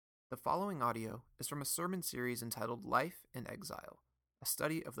The following audio is from a sermon series entitled Life in Exile, a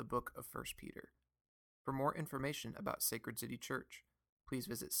study of the book of 1 Peter. For more information about Sacred City Church, please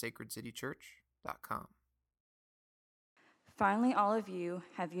visit sacredcitychurch.com. Finally, all of you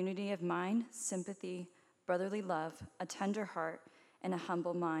have unity of mind, sympathy, brotherly love, a tender heart, and a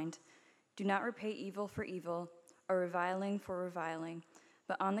humble mind. Do not repay evil for evil or reviling for reviling,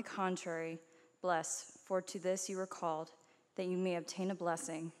 but on the contrary, bless, for to this you were called, that you may obtain a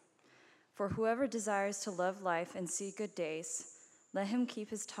blessing. For whoever desires to love life and see good days, let him keep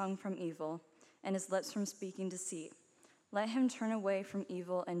his tongue from evil and his lips from speaking deceit. Let him turn away from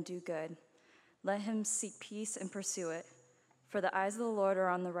evil and do good. Let him seek peace and pursue it. For the eyes of the Lord are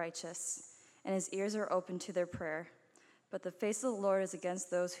on the righteous, and his ears are open to their prayer. But the face of the Lord is against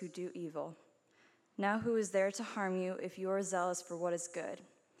those who do evil. Now who is there to harm you if you are zealous for what is good?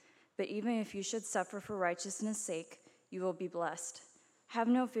 But even if you should suffer for righteousness' sake, you will be blessed. Have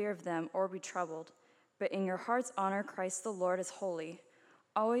no fear of them or be troubled, but in your hearts honor Christ the Lord as holy,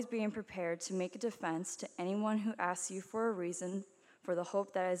 always being prepared to make a defense to anyone who asks you for a reason for the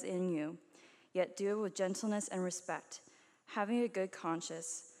hope that is in you, yet do it with gentleness and respect, having a good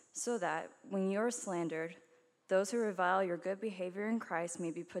conscience, so that, when you are slandered, those who revile your good behavior in Christ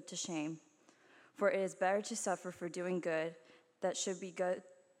may be put to shame. For it is better to suffer for doing good, that should be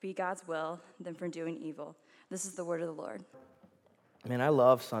God's will, than for doing evil. This is the word of the Lord. Man, I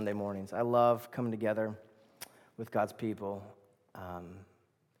love Sunday mornings. I love coming together with God's people.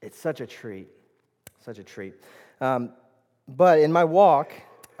 It's such a treat, such a treat. But in my walk,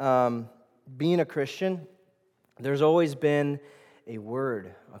 being a Christian, there's always been a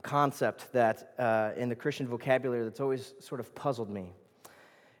word, a concept that in the Christian vocabulary that's always sort of puzzled me.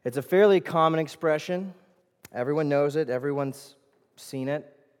 It's a fairly common expression. Everyone knows it. Everyone's seen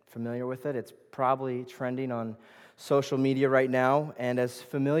it, familiar with it. It's probably trending on social media right now, and as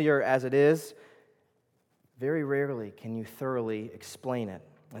familiar as it is, very rarely can you thoroughly explain it.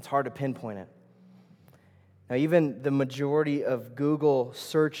 It's hard to pinpoint it. Now, even the majority of Google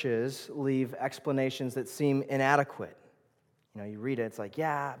searches leave explanations that seem inadequate. You know, you read it, it's like,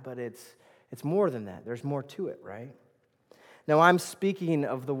 yeah, but it's more than that. There's more to it, right? Now, I'm speaking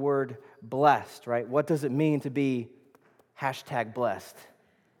of the word blessed, right? What does it mean to be #blessed?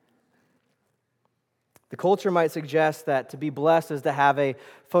 The culture might suggest that to be blessed is to have a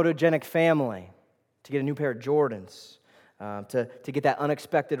photogenic family, to get a new pair of Jordans, to get that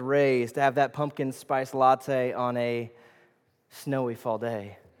unexpected raise, to have that pumpkin spice latte on a snowy fall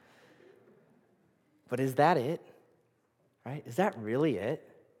day. But is that it? Right? Is that really it?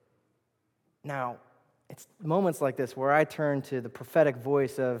 Now, it's moments like this where I turn to the prophetic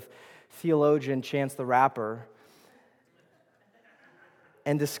voice of theologian Chance the Rapper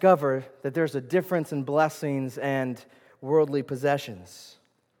and discover that there's a difference in blessings and worldly possessions.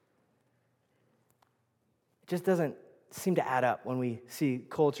 It just doesn't seem to add up when we see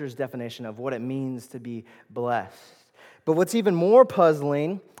culture's definition of what it means to be blessed. But what's even more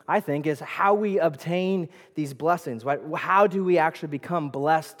puzzling, I think, is how we obtain these blessings. Right? How do we actually become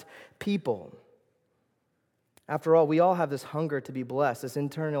blessed people? After all, we all have this hunger to be blessed, this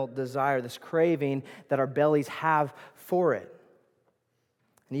internal desire, this craving that our bellies have for it.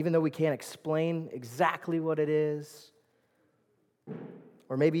 And even though we can't explain exactly what it is,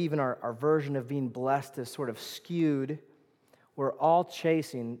 or maybe even our version of being blessed is sort of skewed, we're all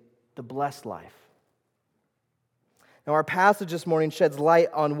chasing the blessed life. Now, our passage this morning sheds light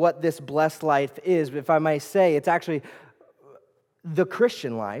on what this blessed life is, but if I may say, it's actually the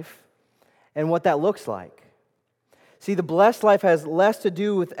Christian life and what that looks like. See, the blessed life has less to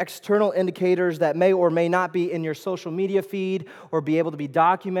do with external indicators that may or may not be in your social media feed or be able to be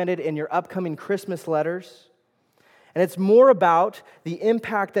documented in your upcoming Christmas letters. And it's more about the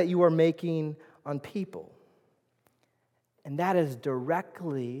impact that you are making on people. And that is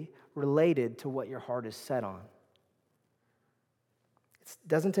directly related to what your heart is set on. It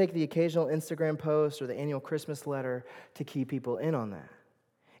doesn't take the occasional Instagram post or the annual Christmas letter to keep people in on that.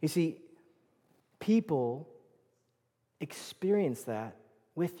 You see, people experience that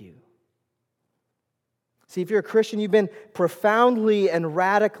with you. See, if you're a Christian, you've been profoundly and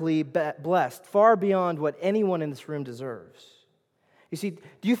radically blessed, far beyond what anyone in this room deserves. You see,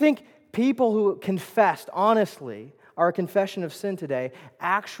 do you think people who confessed honestly our confession of sin today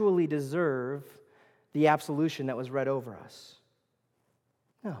actually deserve the absolution that was read over us?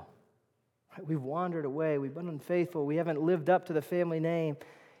 No. We've wandered away, we've been unfaithful, we haven't lived up to the family name,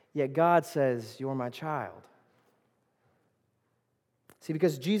 yet God says, "You're my child." See,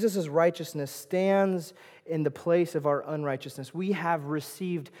 because Jesus' righteousness stands in the place of our unrighteousness, we have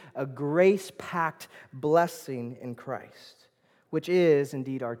received a grace-packed blessing in Christ. which is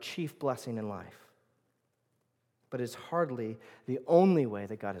indeed our chief blessing in life, but is hardly the only way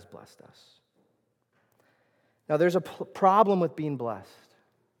that God has blessed us. Now, there's a problem with being blessed.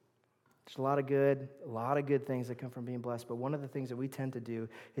 There's a lot of good things that come from being blessed, but one of the things that we tend to do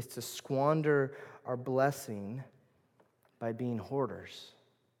is to squander our blessing by being hoarders.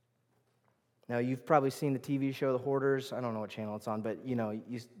 Now, you've probably seen the TV show, The Hoarders. I don't know what channel it's on, but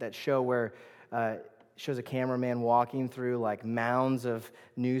that show where shows a cameraman walking through like mounds of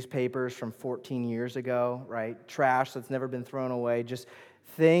newspapers from 14 years ago, right? Trash that's never been thrown away, just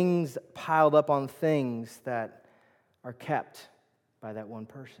things piled up on things that are kept by that one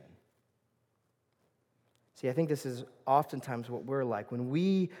person. See, I think this is oftentimes what we're like. When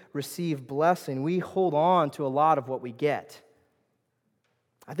we receive blessing, we hold on to a lot of what we get.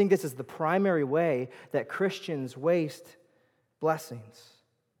 I think this is the primary way that Christians waste blessings.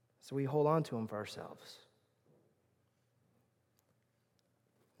 So we hold on to them for ourselves.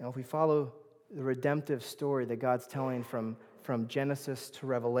 Now, if we follow the redemptive story that God's telling from Genesis to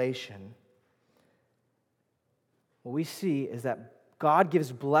Revelation, what we see is that God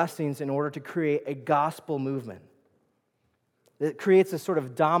gives blessings in order to create a gospel movement. It creates a sort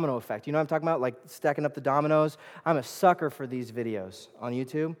of domino effect. You know what I'm talking about? Like stacking up the dominoes. I'm a sucker for these videos on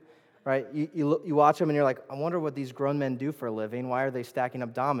YouTube, right? You watch them and you're like, I wonder what these grown men do for a living. Why are they stacking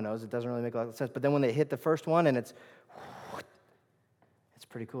up dominoes? It doesn't really make a lot of sense. But then when they hit the first one and it's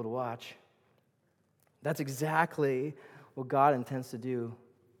pretty cool to watch. That's exactly what God intends to do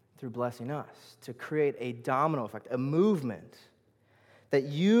through blessing us, to create a domino effect, a movement that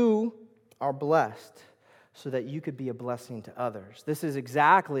you are blessed so that you could be a blessing to others. This is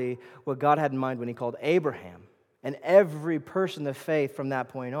exactly what God had in mind when he called Abraham and every person of faith from that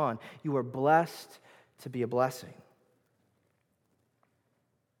point on. You are blessed to be a blessing.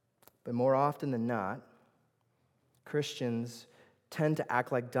 But more often than not, Christians tend to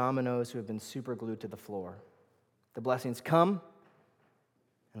act like dominoes who have been super glued to the floor. The blessings come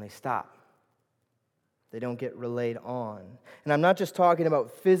and they stop. They don't get relayed on. And I'm not just talking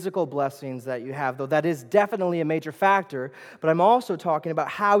about physical blessings that you have, though that is definitely a major factor, but I'm also talking about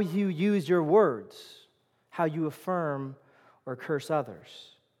how you use your words, how you affirm or curse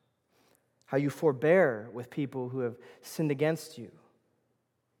others, how you forbear with people who have sinned against you,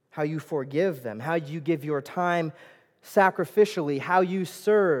 how you forgive them, how you give your time sacrificially, how you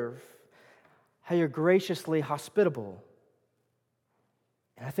serve, how you're graciously hospitable.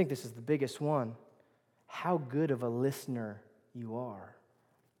 And I think this is the biggest one. How good of a listener you are.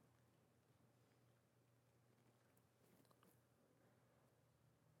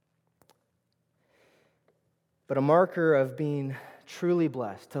 But a marker of being truly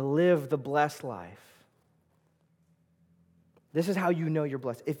blessed, to live the blessed life, this is how you know you're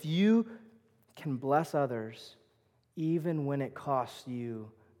blessed. If you can bless others, even when it costs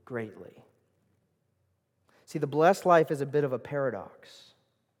you greatly. See, the blessed life is a bit of a paradox.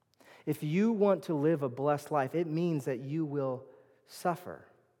 If you want to live a blessed life, it means that you will suffer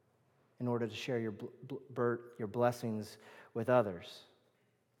in order to share your blessings with others.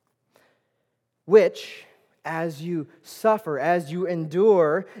 Which, as you suffer, as you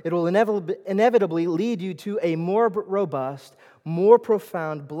endure, it will inevitably lead you to a more robust, more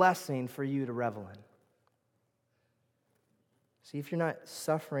profound blessing for you to revel in. See, if you're not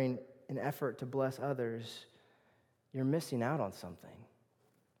suffering in effort to bless others, you're missing out on something.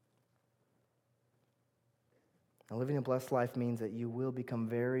 Now, living a blessed life means that you will become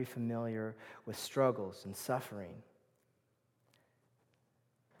very familiar with struggles and suffering.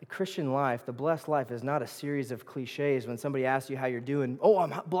 The Christian life, the blessed life, is not a series of cliches when somebody asks you how you're doing. Oh,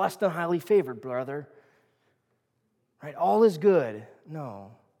 I'm blessed and highly favored, brother. Right? All is good.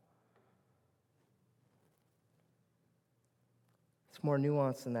 No. It's more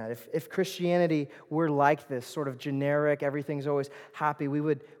nuanced than that. If Christianity were like this, sort of generic, everything's always happy, we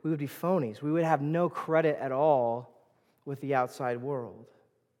would be phonies. We would have no credit at all with the outside world.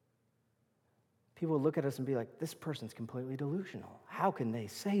 People would look at us and be like, this person's completely delusional. How can they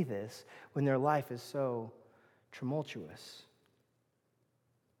say this when their life is so tumultuous?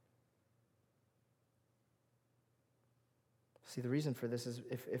 See, the reason for this is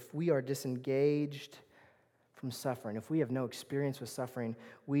if we are disengaged from suffering, if we have no experience with suffering,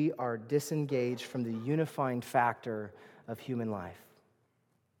 we are disengaged from the unifying factor of human life.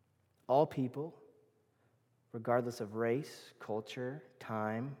 All people, regardless of race, culture,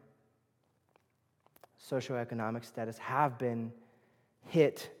 time, socioeconomic status, have been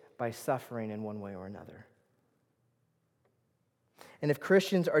hit by suffering in one way or another. And if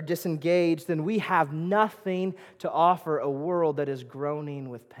Christians are disengaged, then we have nothing to offer a world that is groaning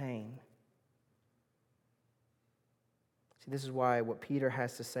with pain. See, this is why what Peter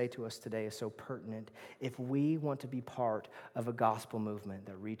has to say to us today is so pertinent if we want to be part of a gospel movement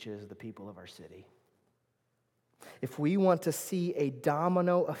that reaches the people of our city. If we want to see a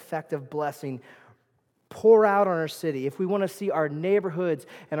domino effect of blessing pour out on our city, if we want to see our neighborhoods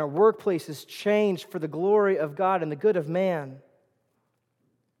and our workplaces changed for the glory of God and the good of man,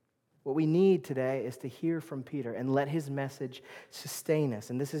 what we need today is to hear from Peter and let his message sustain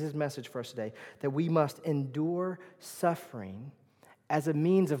us. And this is his message for us today, that we must endure suffering as a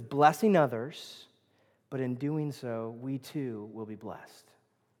means of blessing others, but in doing so, we too will be blessed.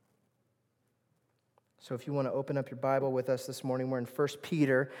 So if you want to open up your Bible with us this morning, we're in 1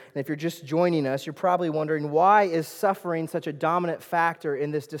 Peter. And if you're just joining us, you're probably wondering, why is suffering such a dominant factor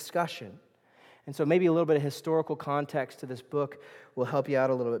in this discussion? And so maybe a little bit of historical context to this book will help you out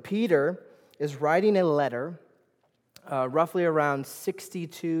a little bit. Peter is writing a letter roughly around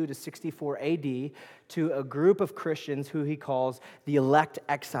 62 to 64 AD to a group of Christians who he calls the elect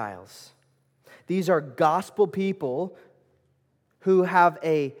exiles. These are gospel people who have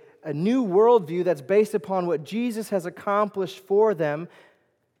a new worldview that's based upon what Jesus has accomplished for them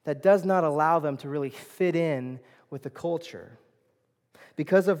that does not allow them to really fit in with the culture.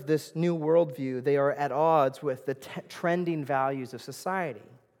 Because of this new worldview, they are at odds with the trending values of society.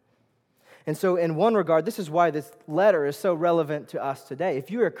 And so in one regard, this is why this letter is so relevant to us today. If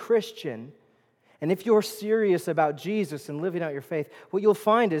you're a Christian, and if you're serious about Jesus and living out your faith, what you'll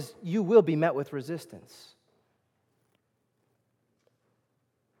find is you will be met with resistance.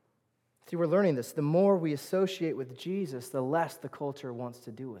 See, we're learning this. The more we associate with Jesus, the less the culture wants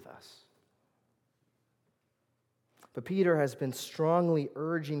to do with us. But Peter has been strongly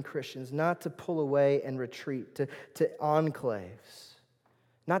urging Christians not to pull away and retreat, to enclaves,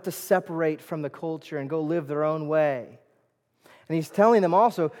 not to separate from the culture and go live their own way. And he's telling them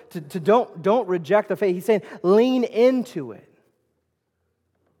also to don't reject the faith. He's saying, lean into it.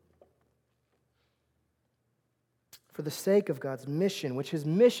 For the sake of God's mission, which his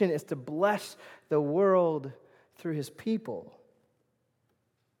mission is to bless the world through his people,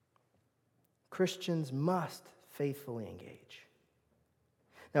 Christians must faithfully engage.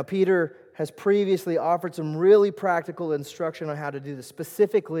 Now, Peter has previously offered some really practical instruction on how to do this,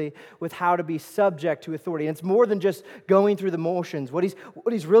 specifically with how to be subject to authority. And it's more than just going through the motions. What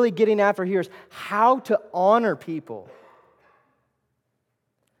he's really getting after here is how to honor people.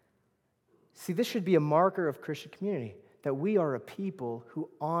 See, this should be a marker of Christian community, that we are a people who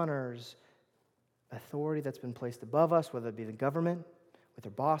honors authority that's been placed above us, whether it be the government, with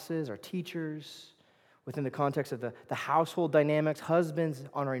our bosses, our teachers, within the context of the household dynamics, husbands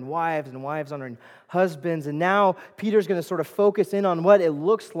honoring wives and wives honoring husbands. And now Peter's going to sort of focus in on what it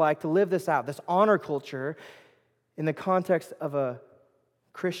looks like to live this out, this honor culture, in the context of a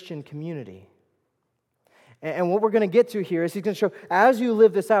Christian community. And what we're going to get to here is he's going to show, as you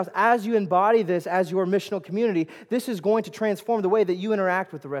live this out, as you embody this as your missional community, this is going to transform the way that you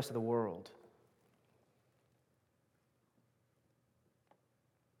interact with the rest of the world.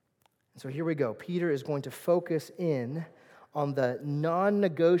 So here we go. Peter is going to focus in on the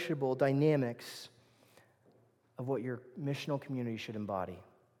non-negotiable dynamics of what your missional community should embody.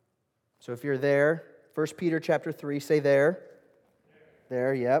 So if you're there, 1 Peter chapter 3, say there.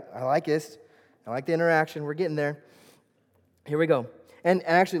 There, yep, I like this. I like the interaction. We're getting there. Here we go. And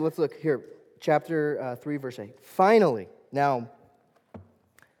actually, let's look here. Chapter 3, verse 8. Finally, now,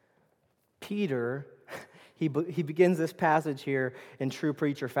 Peter, he begins this passage here in true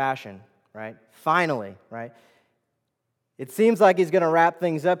preacher fashion, right? Finally, right? It seems like he's going to wrap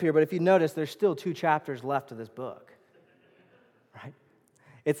things up here, but if you notice, there's still 2 chapters left of this book, right?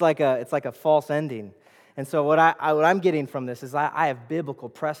 It's like a false ending. And so what I'm getting from this is I have biblical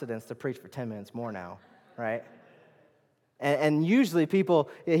precedence to preach for 10 minutes more now, right? And usually people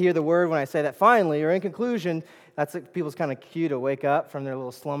hear the word when I say that finally, or in conclusion, that's people's kind of cue to wake up from their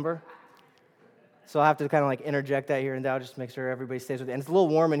little slumber. So I'll have to kind of like interject that here and now just to make sure everybody stays with it. And it's a little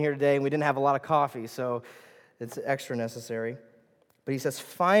warm in here today, and we didn't have a lot of coffee, so it's extra necessary. But he says,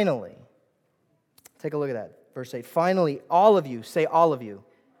 finally, take a look at that. Verse 8, finally, all of you, say all of you.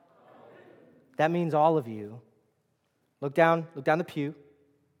 That means all of you. Look down the pew.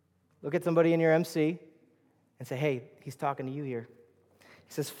 Look at somebody in your MC and say, hey, he's talking to you here.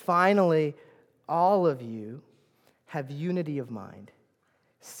 He says, finally, all of you have unity of mind,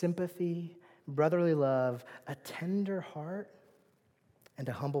 sympathy, brotherly love, a tender heart, and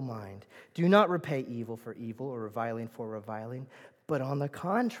a humble mind. Do not repay evil for evil or reviling for reviling, but on the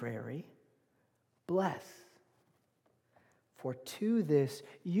contrary, bless. For to this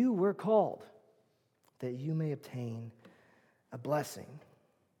you were called, that you may obtain a blessing.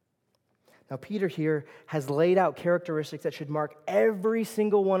 Now, Peter here has laid out characteristics that should mark every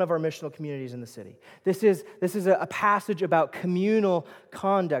single one of our missional communities in the city. This is a passage about communal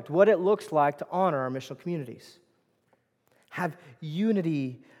conduct, what it looks like to honor our missional communities. Have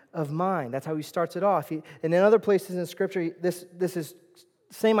unity of mind. That's how he starts it off. And in other places in Scripture, this is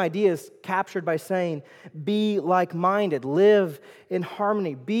same idea is captured by saying, be like-minded, live in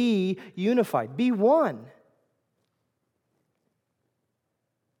harmony, be unified, be one.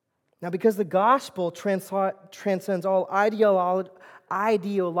 Now, because the gospel transcends all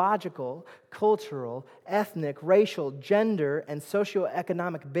ideological, cultural, ethnic, racial, gender, and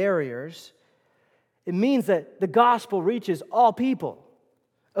socioeconomic barriers, it means that the gospel reaches all people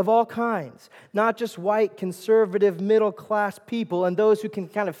of all kinds, not just white, conservative, middle-class people and those who can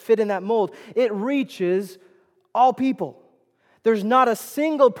kind of fit in that mold. It reaches all people. There's not a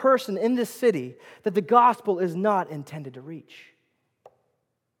single person in this city that the gospel is not intended to reach.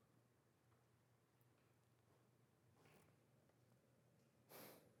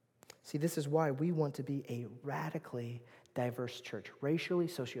 See, this is why we want to be a radically diverse church, racially,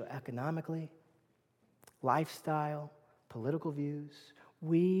 socioeconomically, lifestyle, political views.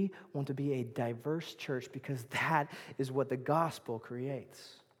 We want to be a diverse church because that is what the gospel creates.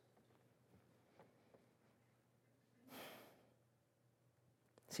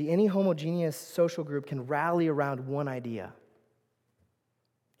 See, any homogeneous social group can rally around one idea.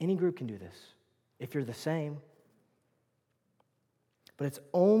 Any group can do this if you're the same. But it's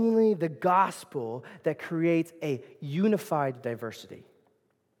only the gospel that creates a unified diversity.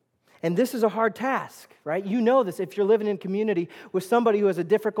 And this is a hard task, right? You know this if you're living in community with somebody who has a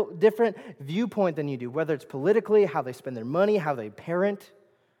different viewpoint than you do, whether it's politically, how they spend their money, how they parent.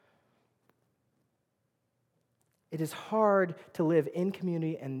 It is hard to live in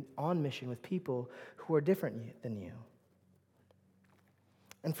community and on mission with people who are different than you.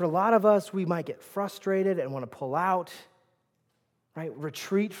 And for a lot of us, we might get frustrated and want to pull out, right?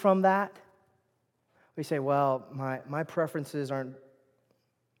 Retreat from that. We say, well, my preferences aren't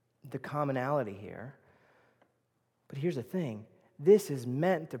the commonality here. But here's the thing. This is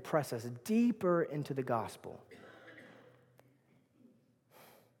meant to press us deeper into the gospel.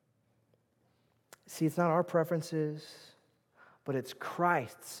 See, it's not our preferences, but it's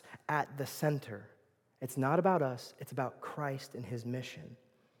Christ's at the center. It's not about us, it's about Christ and his mission.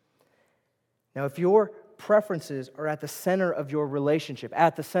 Now, if your preferences are at the center of your relationship,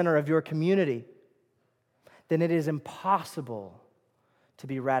 at the center of your community, then it is impossible to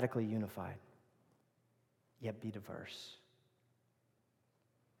be radically unified, yet be diverse.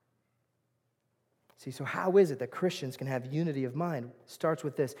 See, so how is it that Christians can have unity of mind? It starts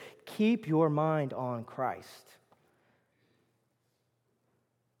with this: keep your mind on Christ.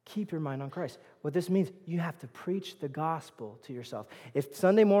 Keep your mind on Christ. What this means, you have to preach the gospel to yourself. If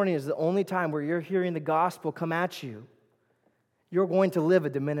Sunday morning is the only time where you're hearing the gospel come at you, you're going to live a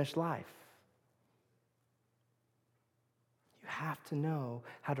diminished life. You have to know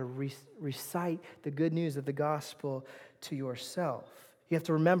how to recite the good news of the gospel to yourself. You have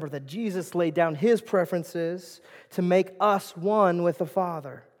to remember that Jesus laid down his preferences to make us one with the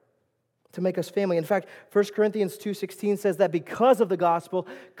Father, to make us family. In fact, 1 Corinthians 2:16 says that because of the gospel,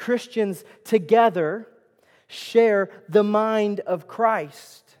 Christians together share the mind of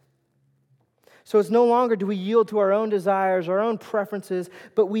Christ. So it's no longer do we yield to our own desires, our own preferences,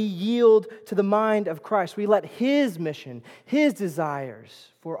 but we yield to the mind of Christ. We let his mission, his desires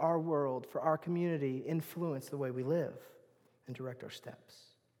for our world, for our community, influence the way we live and direct our steps.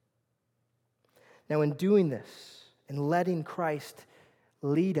 Now, in doing this, in letting Christ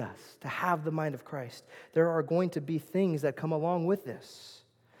lead us to have the mind of Christ, there are going to be things that come along with this.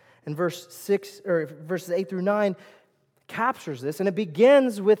 And verses 8 through 9 captures this, and it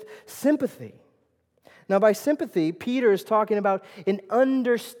begins with sympathy. Now, by sympathy, Peter is talking about an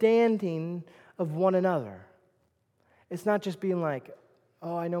understanding of one another. It's not just being like,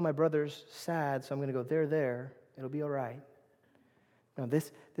 oh, I know my brother's sad, so I'm going to go there. It'll be all right. No,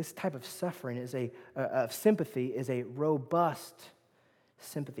 this type of suffering is of sympathy is a robust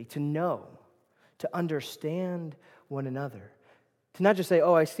sympathy, to know, to understand one another. To not just say,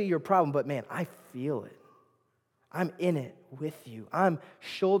 oh, I see your problem, but man, I feel it. I'm in it with you. I'm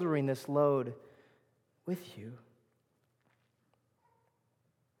shouldering this load with you.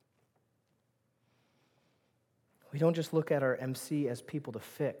 We don't just look at our MC as people to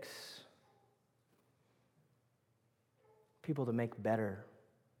fix, people to make better.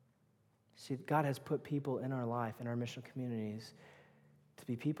 See, God has put people in our life, in our missional communities, to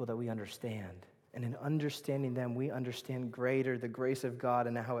be people that we understand. And in understanding them, we understand greater the grace of God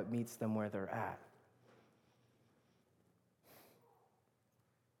and how it meets them where they're at.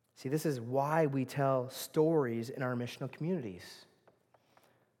 See, this is why we tell stories in our missional communities.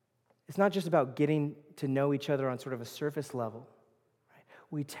 It's not just about getting to know each other on sort of a surface level. Right?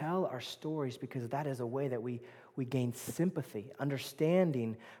 We tell our stories because that is a way that we gain sympathy,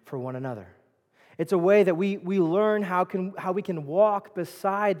 understanding for one another. It's a way that we learn how we can walk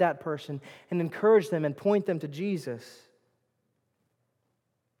beside that person and encourage them and point them to Jesus.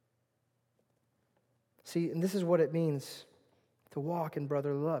 See, and this is what it means to walk in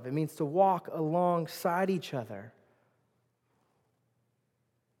brotherly love. It means to walk alongside each other.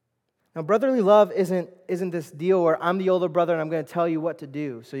 Now, brotherly love isn't this deal where I'm the older brother and I'm going to tell you what to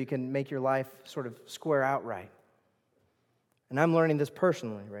do so you can make your life sort of square out right. And I'm learning this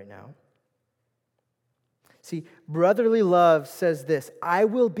personally right now. See, brotherly love says this: I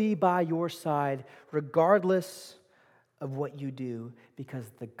will be by your side regardless of what you do, because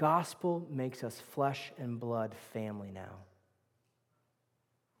the gospel makes us flesh and blood family now.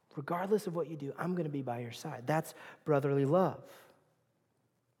 Regardless of what you do, I'm going to be by your side. That's brotherly love.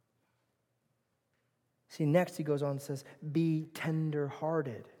 See, next he goes on and says, be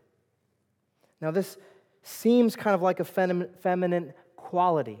tender-hearted. Now this seems kind of like a feminine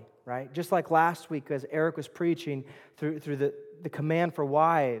quality, right? Just like last week as Eric was preaching through the command for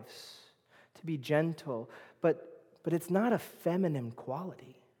wives to be gentle. But it's not a feminine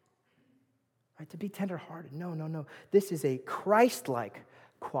quality, right? To be tender-hearted. No. This is a Christ-like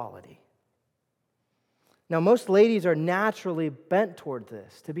quality. Now, most ladies are naturally bent toward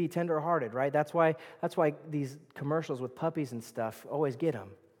this, to be tender-hearted, right? That's why these commercials with puppies and stuff always get them.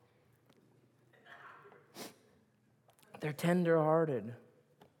 They're tender-hearted.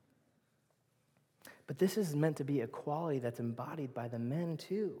 But this is meant to be a quality that's embodied by the men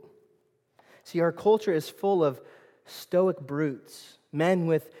too. See, our culture is full of stoic brutes, men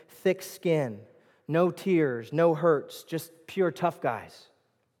with thick skin, no tears, no hurts, just pure tough guys,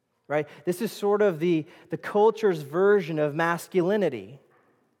 right? This is sort of the culture's version of masculinity.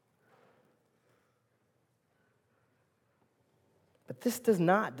 But this does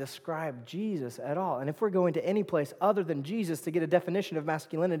not describe Jesus at all. And if we're going to any place other than Jesus to get a definition of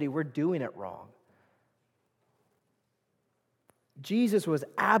masculinity, we're doing it wrong. Jesus was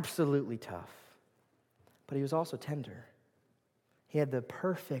absolutely tough, but he was also tender. He had the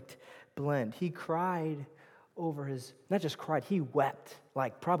perfect blend. He cried over not just cried, he wept,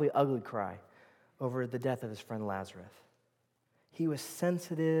 like probably ugly cry, over the death of his friend Lazarus. He was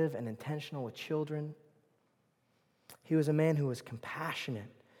sensitive and intentional with children. He was a man who was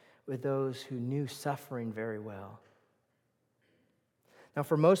compassionate with those who knew suffering very well. Now,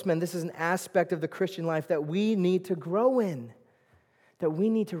 for most men, this is an aspect of the Christian life that we need to grow in, that we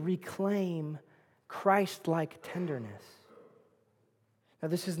need to reclaim Christ-like tenderness. Now,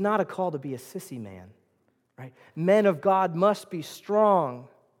 this is not a call to be a sissy man, right? Men of God must be strong,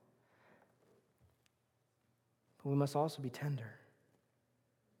 but we must also be tender.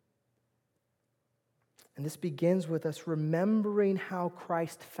 And this begins with us remembering how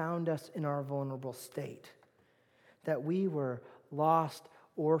Christ found us in our vulnerable state, that we were lost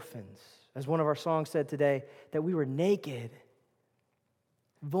orphans. As one of our songs said today, that we were naked,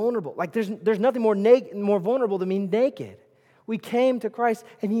 vulnerable. Like there's nothing more vulnerable than being naked. We came to Christ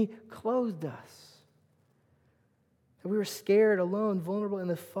and he clothed us. That we were scared, alone, vulnerable, and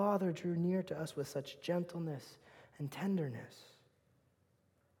the Father drew near to us with such gentleness and tenderness.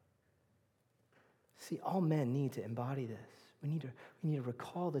 See, all men need to embody this. We need to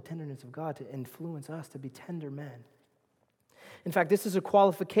recall the tenderness of God to influence us to be tender men. In fact, this is a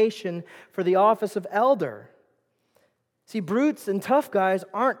qualification for the office of elder. See, brutes and tough guys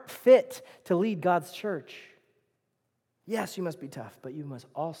aren't fit to lead God's church. Yes, you must be tough, but you must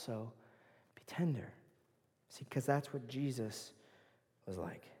also be tender. See, because that's what Jesus was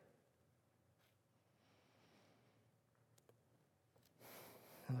like.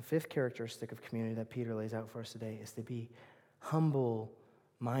 And the fifth characteristic of community that Peter lays out for us today is to be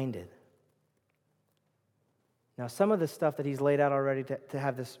humble-minded. Now, some of the stuff that he's laid out already to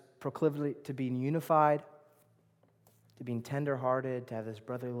have this proclivity to being unified, to being tender-hearted, to have this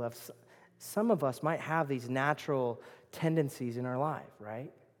brotherly love, some of us might have these natural tendencies in our life,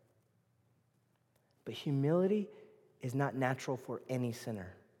 right? But humility is not natural for any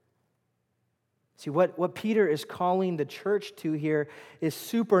sinner. See, what Peter is calling the church to here is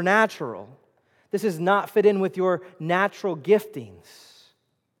supernatural. This does not fit in with your natural giftings.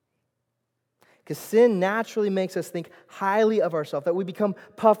 Because sin naturally makes us think highly of ourselves, that we become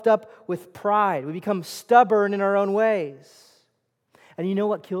puffed up with pride. We become stubborn in our own ways. And you know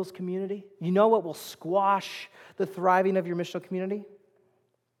what kills community? You know what will squash the thriving of your missional community?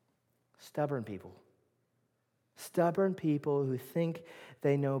 Stubborn people. Stubborn people who think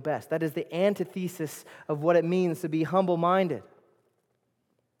they know best. That is the antithesis of what it means to be humble-minded.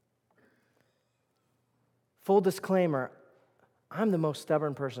 Full disclaimer, I'm the most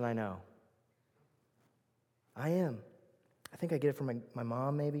stubborn person I know. I am. I think I get it from my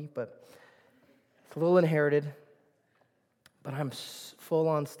mom maybe, but it's a little inherited. But I'm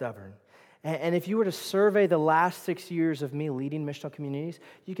full-on stubborn. And if you were to survey the last 6 years of me leading missional communities,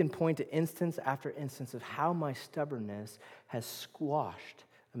 you can point to instance after instance of how my stubbornness has squashed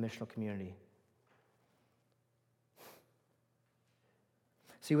a missional community.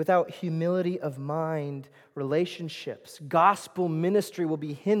 See, without humility of mind, relationships, gospel ministry will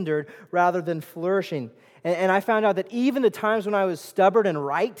be hindered rather than flourishing. And I found out that even the times when I was stubborn and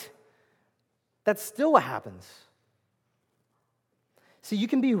right, that's still what happens. See, you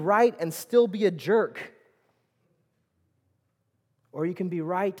can be right and still be a jerk. Or you can be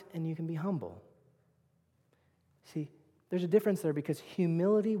right and you can be humble. See, there's a difference there because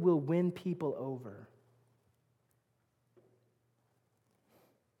humility will win people over.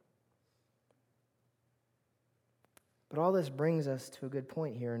 But all this brings us to a good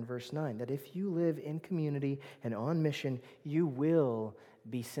point here in verse 9, that if you live in community and on mission, you will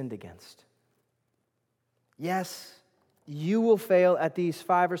be sinned against. Yes, you will fail at these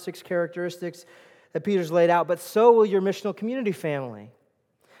 5 or 6 characteristics that Peter's laid out, but so will your missional community family.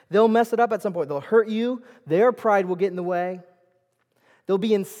 They'll mess it up at some point. They'll hurt you. Their pride will get in the way. They'll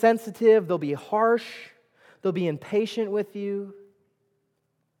be insensitive. They'll be harsh. They'll be impatient with you.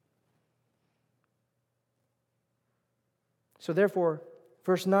 So therefore,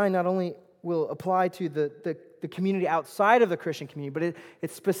 verse 9 not only will apply to the community outside of the Christian community, but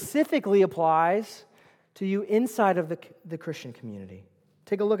it specifically applies to you inside of the Christian community.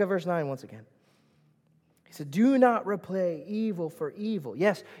 Take a look at verse 9 once again. He said, do not repay evil for evil.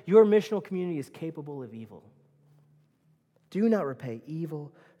 Yes, your missional community is capable of evil. Do not repay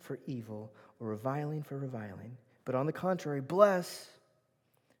evil for evil or reviling for reviling. But on the contrary, bless,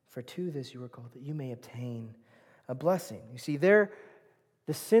 for to this you were called, that you may obtain a blessing. You see, the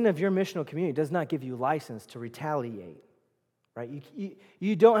sin of your missional community does not give you license to retaliate. Right?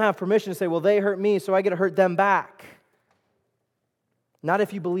 You don't have permission to say, well, they hurt me, so I get to hurt them back. Not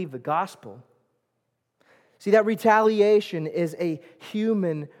if you believe the gospel. See, that retaliation is a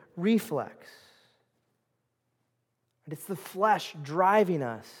human reflex. It's the flesh driving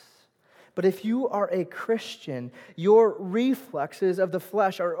us. But if you are a Christian, your reflexes of the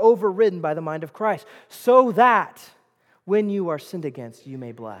flesh are overridden by the mind of Christ, so that when you are sinned against, you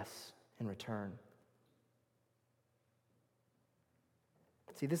may bless in return.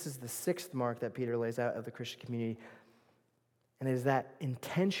 See, this is the 6th mark that Peter lays out of the Christian community, and it is that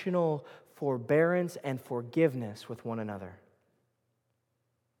intentional forbearance and forgiveness with one another.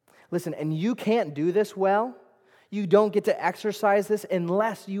 Listen, and you can't do this well. You don't get to exercise this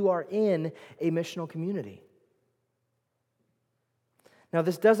unless you are in a missional community. Now,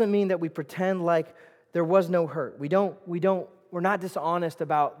 this doesn't mean that we pretend like there was no hurt. We're not dishonest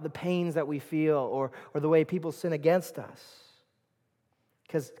about the pains that we feel or the way people sin against us.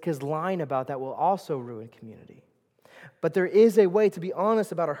 Because lying about that will also ruin community. But there is a way to be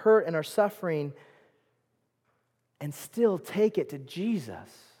honest about our hurt and our suffering and still take it to Jesus,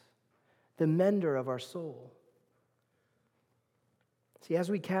 the mender of our soul. See, as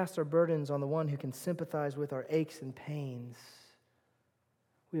we cast our burdens on the one who can sympathize with our aches and pains,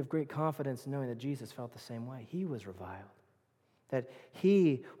 we have great confidence in knowing that Jesus felt the same way. He was reviled, that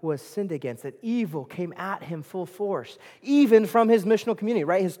he was sinned against, that evil came at him full force, even from his missional community,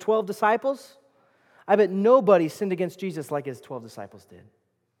 right? His 12 disciples. I bet nobody sinned against Jesus like his 12 disciples did.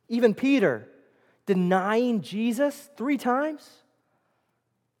 Even Peter, denying Jesus 3 times.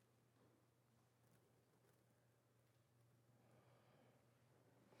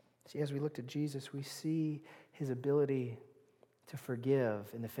 See, as we look to Jesus, we see his ability to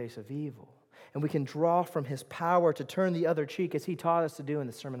forgive in the face of evil. And we can draw from his power to turn the other cheek as he taught us to do in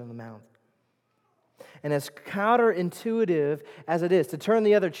the Sermon on the Mount. And as counterintuitive as it is to turn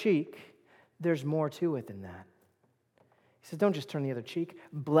the other cheek, there's more to it than that. He says, don't just turn the other cheek,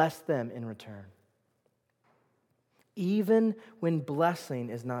 bless them in return. Even when blessing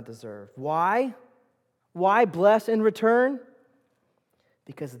is not deserved. Why? Why bless in return?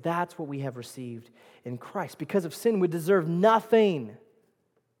 Because that's what we have received in Christ. Because of sin, we deserve nothing.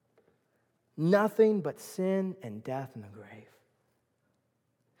 Nothing but sin and death in the grave.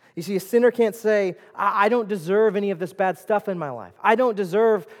 You see, a sinner can't say, I don't deserve any of this bad stuff in my life. I don't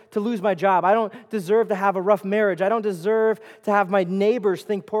deserve to lose my job. I don't deserve to have a rough marriage. I don't deserve to have my neighbors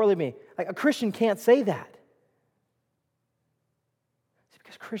think poorly of me. Like, a Christian can't say that. It's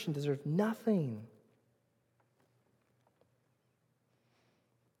because Christians deserve nothing.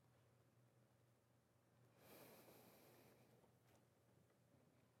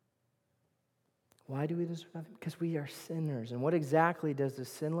 Why do we deserve nothing? Because we are sinners. And what exactly does this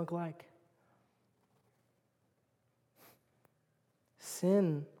sin look like?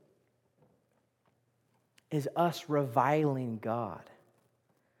 Sin is us reviling God,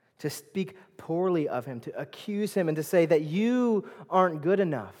 to speak poorly of him, to accuse him, and to say that you aren't good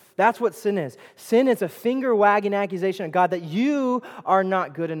enough. That's what sin is. Sin is a finger-wagging accusation of God that you are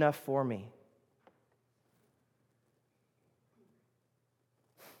not good enough for me.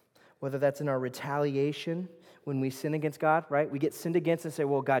 Whether that's in our retaliation when we sin against God, right? We get sinned against and say,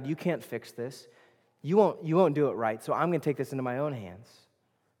 well, God, you can't fix this. You won't do it right, so I'm going to take this into my own hands.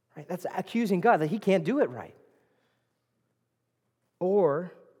 Right? That's accusing God that he can't do it right.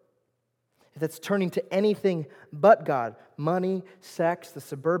 Or if that's turning to anything but God, money, sex, the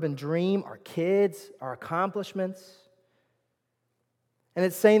suburban dream, our kids, our accomplishments. And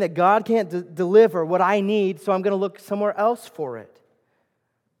it's saying that God can't deliver what I need, so I'm going to look somewhere else for it.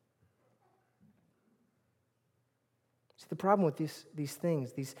 See, the problem with these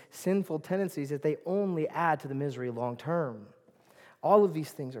things, these sinful tendencies, is that they only add to the misery long term. All of these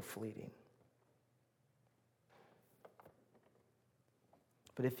things are fleeting.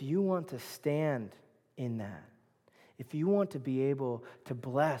 But if you want to stand in that, if you want to be able to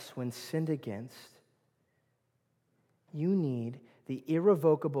bless when sinned against, you need the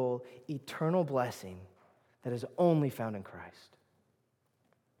irrevocable, eternal blessing that is only found in Christ.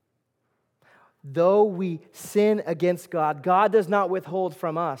 Though we sin against God, God does not withhold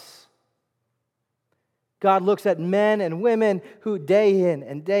from us. God looks at men and women who day in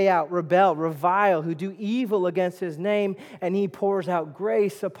and day out rebel, revile, who do evil against his name, and he pours out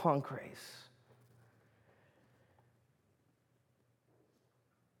grace upon grace.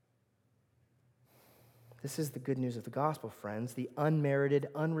 This is the good news of the gospel, friends, the unmerited,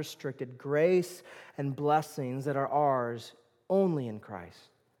 unrestricted grace and blessings that are ours only in Christ.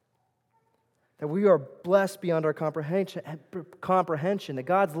 That we are blessed beyond our comprehension, that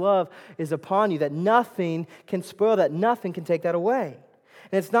God's love is upon you, that nothing can spoil that, nothing can take that away.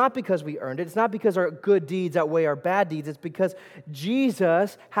 And it's not because we earned it, it's not because our good deeds outweigh our bad deeds, it's because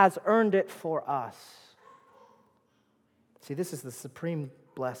Jesus has earned it for us. See, this is the supreme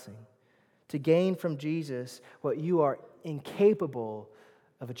blessing, to gain from Jesus what you are incapable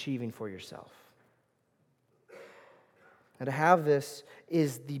of achieving for yourself. And to have this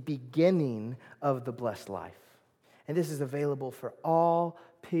is the beginning of the blessed life. And this is available for all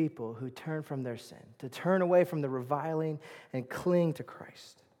people who turn from their sin, to turn away from the reviling and cling to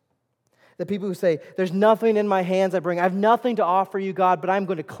Christ. The people who say, there's nothing in my hands I bring. I have nothing to offer you, God, but I'm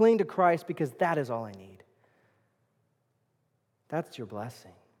going to cling to Christ because that is all I need. That's your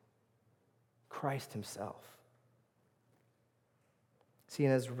blessing. Christ himself. See,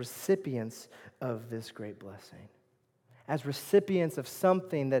 and as recipients of this great blessing, as recipients of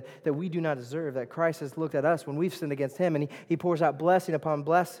something that we do not deserve, that Christ has looked at us when we've sinned against him, and he pours out blessing upon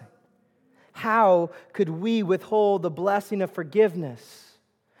blessing. How could we withhold the blessing of forgiveness,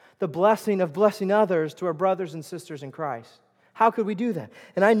 the blessing of blessing others to our brothers and sisters in Christ? How could we do that?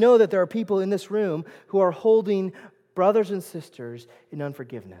 And I know that there are people in this room who are holding brothers and sisters in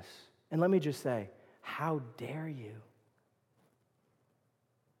unforgiveness. And let me just say, how dare you?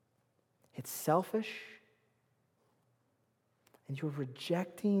 It's selfish. And you're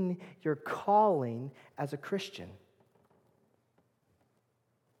rejecting your calling as a Christian.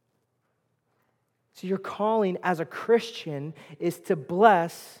 So your calling as a Christian is to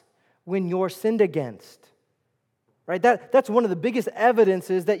bless when you're sinned against. Right? That's one of the biggest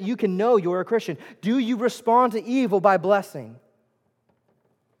evidences that you can know you're a Christian. Do you respond to evil by blessing?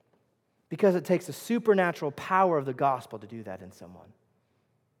 Because it takes the supernatural power of the gospel to do that in someone.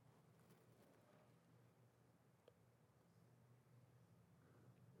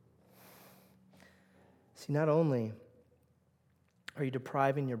 See, not only are you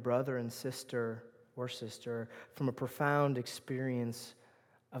depriving your brother and sister or sister from a profound experience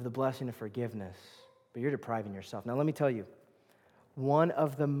of the blessing of forgiveness, but you're depriving yourself. Now, let me tell you, one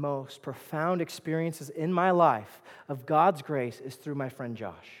of the most profound experiences in my life of God's grace is through my friend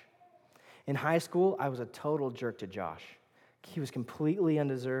Josh. In high school, I was a total jerk to Josh. He was completely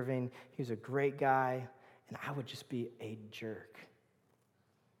undeserving. He was a great guy, and I would just be a jerk.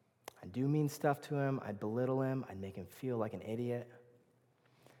 I'd do mean stuff to him. I'd belittle him. I'd make him feel like an idiot.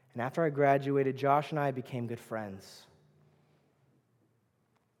 And after I graduated, Josh and I became good friends.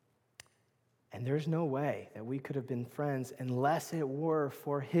 And there's no way that we could have been friends unless it were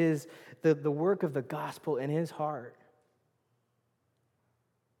for the work of the gospel in his heart.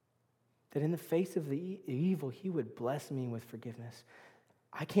 That in the face of the evil, he would bless me with forgiveness.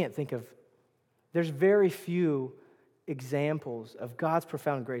 I can't think of, there's very few examples of God's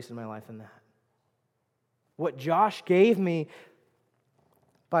profound grace in my life than that. What Josh gave me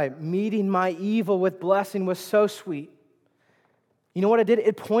by meeting my evil with blessing was so sweet. You know what it did?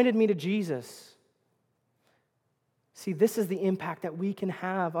 It pointed me to Jesus. See, this is the impact that we can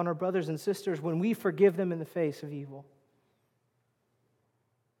have on our brothers and sisters when we forgive them in the face of evil.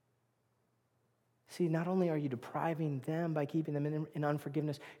 See, not only are you depriving them by keeping them in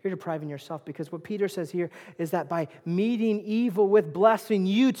unforgiveness, you're depriving yourself, because what Peter says here is that by meeting evil with blessing,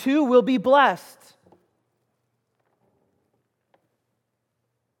 you too will be blessed.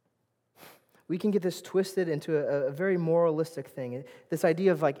 We can get this twisted into a very moralistic thing. This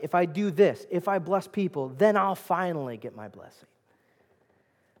idea of like, if I do this, if I bless people, then I'll finally get my blessing.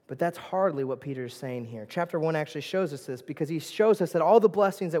 But that's hardly what Peter is saying here. Chapter 1 actually shows us this, because he shows us that all the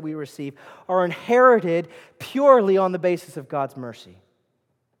blessings that we receive are inherited purely on the basis of God's mercy.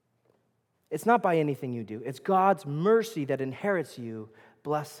 It's not by anything you do. It's God's mercy that inherits you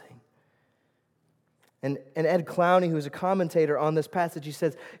blessing. And Ed Clowney, who is a commentator on this passage, he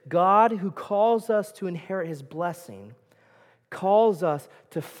says, God, who calls us to inherit his blessing, calls us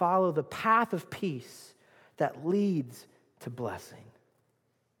to follow the path of peace that leads to blessing.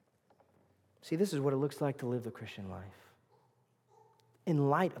 See, this is what it looks like to live the Christian life. In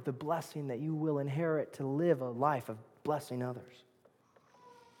light of the blessing that you will inherit, to live a life of blessing others.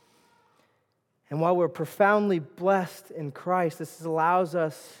 And while we're profoundly blessed in Christ, this allows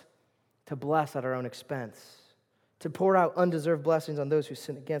us to bless at our own expense, to pour out undeserved blessings on those who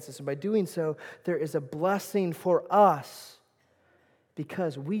sin against us. And by doing so, there is a blessing for us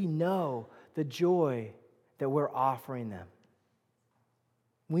because we know the joy that we're offering them.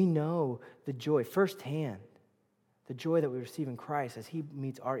 We know the joy firsthand, the joy that we receive in Christ as he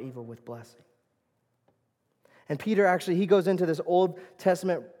meets our evil with blessing. And Peter actually, he goes into this Old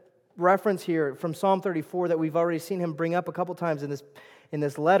Testament reference here from Psalm 34 that we've already seen him bring up a couple times in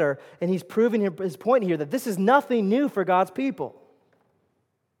this letter, and he's proving his point here that this is nothing new for God's people.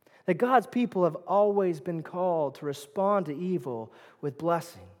 That God's people have always been called to respond to evil with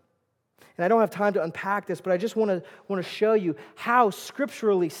blessing. And I don't have time to unpack this, but I just want to show you how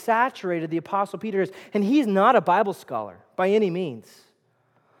scripturally saturated the Apostle Peter is. And he's not a Bible scholar by any means.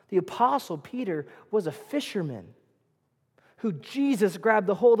 The Apostle Peter was a fisherman who Jesus grabbed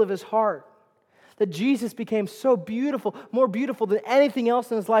the hold of his heart. That Jesus became so beautiful, more beautiful than anything else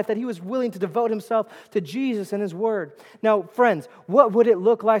in his life, that he was willing to devote himself to Jesus and his word. Now, friends, what would it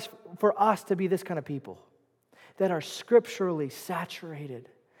look like for us to be this kind of people? That are scripturally saturated.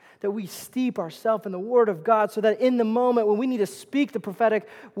 That we steep ourselves in the Word of God so that in the moment when we need to speak the prophetic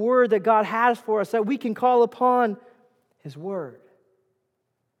word that God has for us, that we can call upon His Word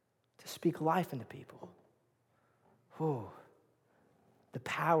to speak life into people. Oh, the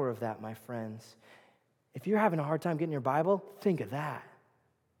power of that, my friends. If you're having a hard time getting your Bible, think of that.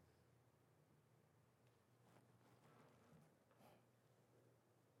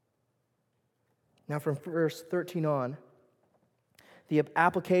 Now from verse 13 on, the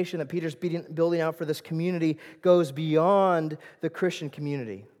application that Peter's building out for this community goes beyond the Christian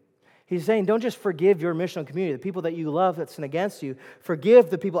community. He's saying, don't just forgive your missional community, the people that you love that sin against you. Forgive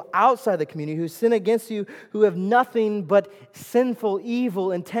the people outside the community who sin against you, who have nothing but sinful,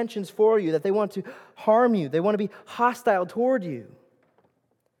 evil intentions for you, that they want to harm you. They want to be hostile toward you.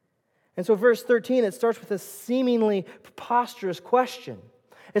 And so verse 13, it starts with a seemingly preposterous question,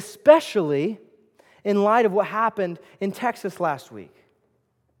 especially in light of what happened in Texas last week.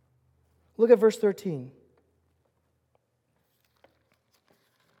 Look at verse 13.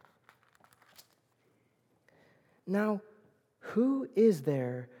 Now, who is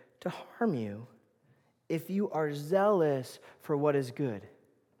there to harm you if you are zealous for what is good?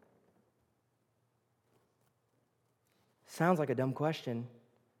 Sounds like a dumb question.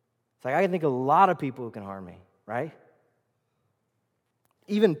 It's like I can think of a lot of people who can harm me, right?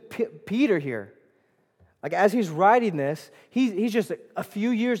 Even Peter here. Like as he's writing this, he's just a few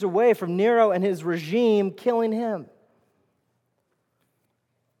years away from Nero and his regime killing him.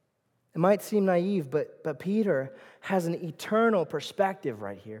 It might seem naive, but Peter has an eternal perspective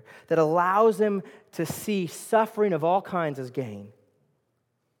right here that allows him to see suffering of all kinds as gain.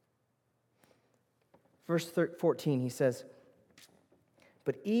 Verse 14, he says,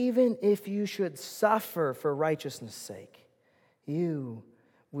 "But even if you should suffer for righteousness' sake, you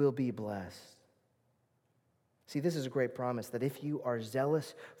will be blessed." See, this is a great promise that if you are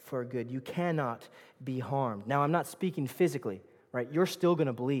zealous for good, you cannot be harmed. Now, I'm not speaking physically, right? You're still going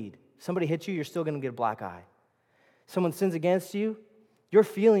to bleed. Somebody hits you, you're still going to get a black eye. Someone sins against you, your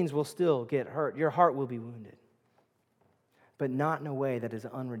feelings will still get hurt. Your heart will be wounded. But not in a way that is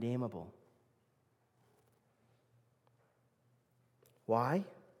unredeemable. Why?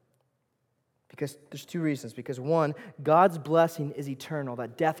 Because there's two reasons. Because one, God's blessing is eternal,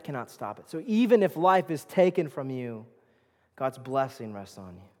 that death cannot stop it. So even if life is taken from you, God's blessing rests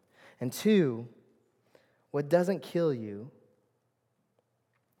on you. And two, what doesn't kill you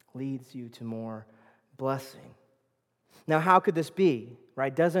leads you to more blessing. Now, how could this be?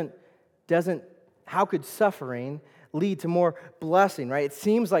 Right? How could suffering lead to more blessing, right? It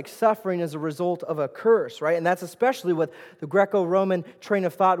seems like suffering is a result of a curse, right? And that's especially what the Greco-Roman train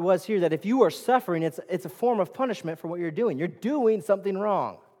of thought was here, that if you are suffering, it's a form of punishment for what you're doing. You're doing something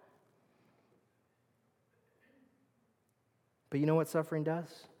wrong. But you know what suffering does?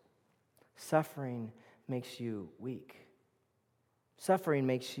 Suffering makes you weak. Suffering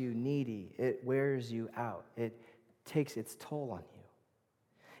makes you needy. It wears you out. It takes its toll on you.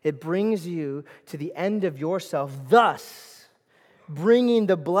 It brings you to the end of yourself, thus bringing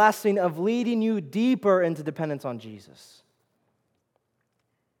the blessing of leading you deeper into dependence on Jesus.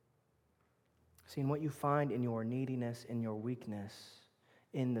 See, and what you find in your neediness, in your weakness,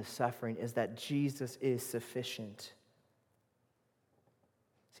 in the suffering, is that Jesus is sufficient.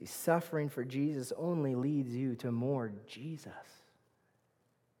 See, suffering for Jesus only leads you to more Jesus.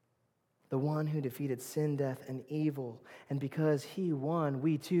 The one who defeated sin, death, and evil. And because he won,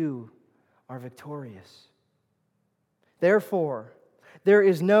 we too are victorious. Therefore, there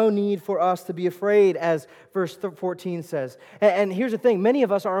is no need for us to be afraid, as verse 14 says. And here's the thing, many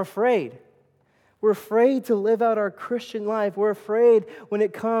of us are afraid. We're afraid to live out our Christian life. We're afraid when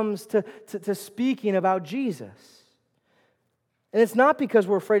it comes to speaking about Jesus. And it's not because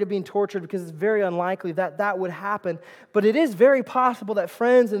we're afraid of being tortured, because it's very unlikely that that would happen. But it is very possible that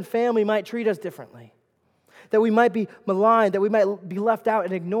friends and family might treat us differently. That we might be maligned, that we might be left out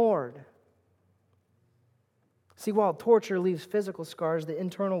and ignored. See, while torture leaves physical scars, the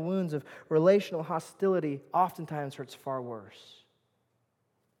internal wounds of relational hostility oftentimes hurts far worse.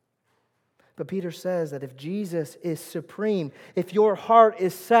 But Peter says that if Jesus is supreme, if your heart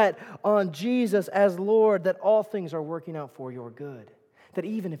is set on Jesus as Lord, that all things are working out for your good. That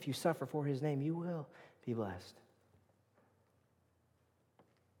even if you suffer for his name, you will be blessed.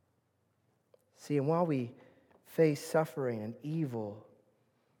 See, and while we face suffering and evil,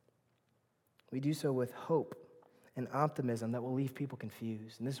 we do so with hope and optimism that will leave people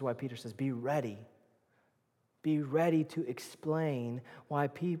confused. And this is why Peter says, be ready. Be ready to explain why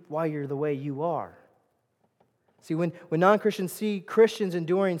you're the way you are. See, when non-Christians see Christians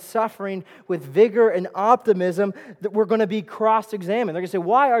enduring suffering with vigor and optimism, that we're going to be cross-examined. They're going to say,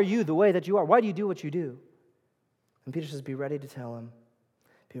 why are you the way that you are? Why do you do what you do? And Peter says, be ready to tell him.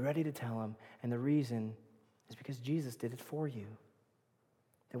 Be ready to tell him. And the reason is because Jesus did it for you.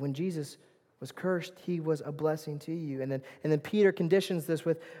 That when Jesus was cursed, he was a blessing to you. And then Peter conditions this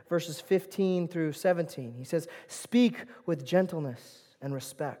with verses 15 through 17. He says, speak with gentleness and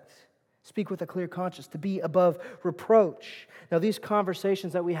respect. Speak with a clear conscience, to be above reproach. Now, these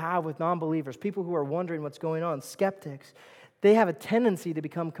conversations that we have with non-believers, people who are wondering what's going on, skeptics, they have a tendency to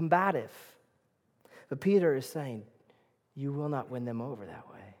become combative. But Peter is saying, you will not win them over that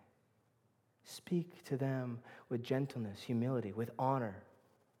way. Speak to them with gentleness, humility, with honor.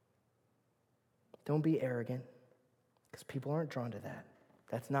 Don't be arrogant, because people aren't drawn to that.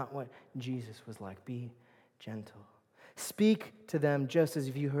 That's not what Jesus was like. Be gentle. Speak to them just as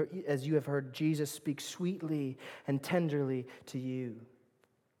you have heard Jesus speak sweetly and tenderly to you.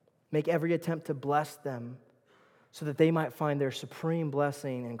 Make every attempt to bless them so that they might find their supreme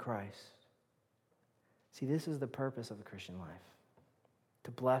blessing in Christ. See, this is the purpose of the Christian life,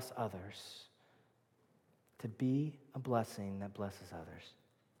 to bless others, to be a blessing that blesses others.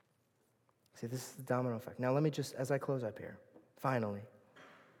 See, this is the domino effect. Now, let me just, as I close up here, finally,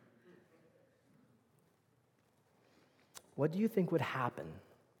 what do you think would happen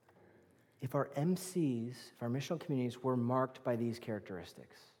if our MCs, if our missional communities were marked by these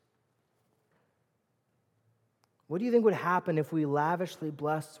characteristics? What do you think would happen if we lavishly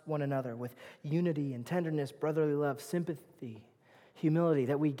blessed one another with unity and tenderness, brotherly love, sympathy, humility,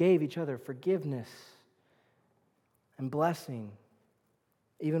 that we gave each other forgiveness and blessing,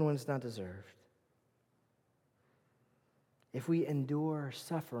 even when it's not deserved? If we endure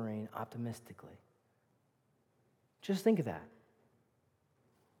suffering optimistically. Just think of that.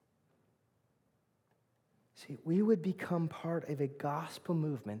 See, we would become part of a gospel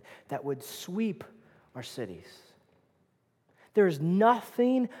movement that would sweep our cities. There is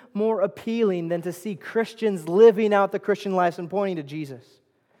nothing more appealing than to see Christians living out the Christian life and pointing to Jesus.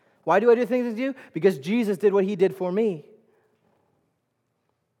 Why do I do things I do? Because Jesus did what he did for me.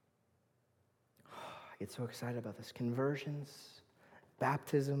 I get so excited about this. Conversions,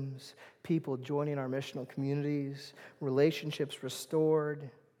 baptisms, people joining our missional communities, relationships restored.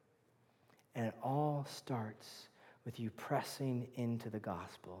 And it all starts with you pressing into the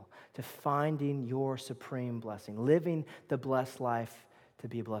gospel, to finding your supreme blessing, living the blessed life to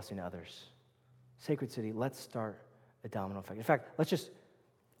be a blessing to others. Sacred City, let's start a domino effect. In fact,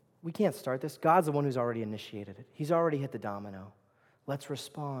 we can't start this. God's the one who's already initiated it. He's already hit the domino. Let's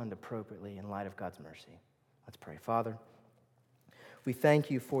respond appropriately in light of God's mercy. Let's pray. Father, we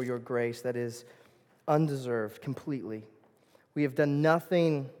thank you for your grace that is undeserved completely. We have done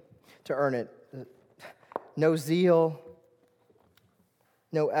nothing to earn it. No zeal,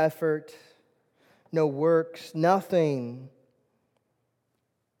 no effort, no works, nothing.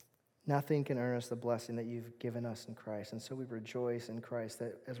 Nothing can earn us the blessing that you've given us in Christ. And so we rejoice in Christ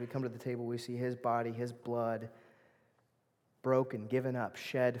that as we come to the table, we see his body, his blood, broken, given up,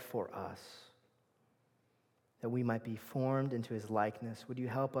 shed for us, that we might be formed into his likeness. Would you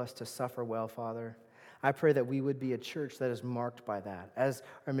help us to suffer well, Father? I pray that we would be a church that is marked by that, as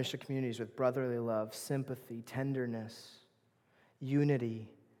our mission communities, with brotherly love, sympathy, tenderness, unity,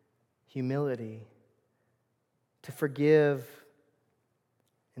 humility, to forgive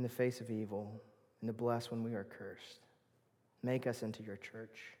in the face of evil, and to bless when we are cursed. Make us into your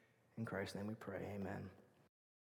church. In Christ's name we pray, amen.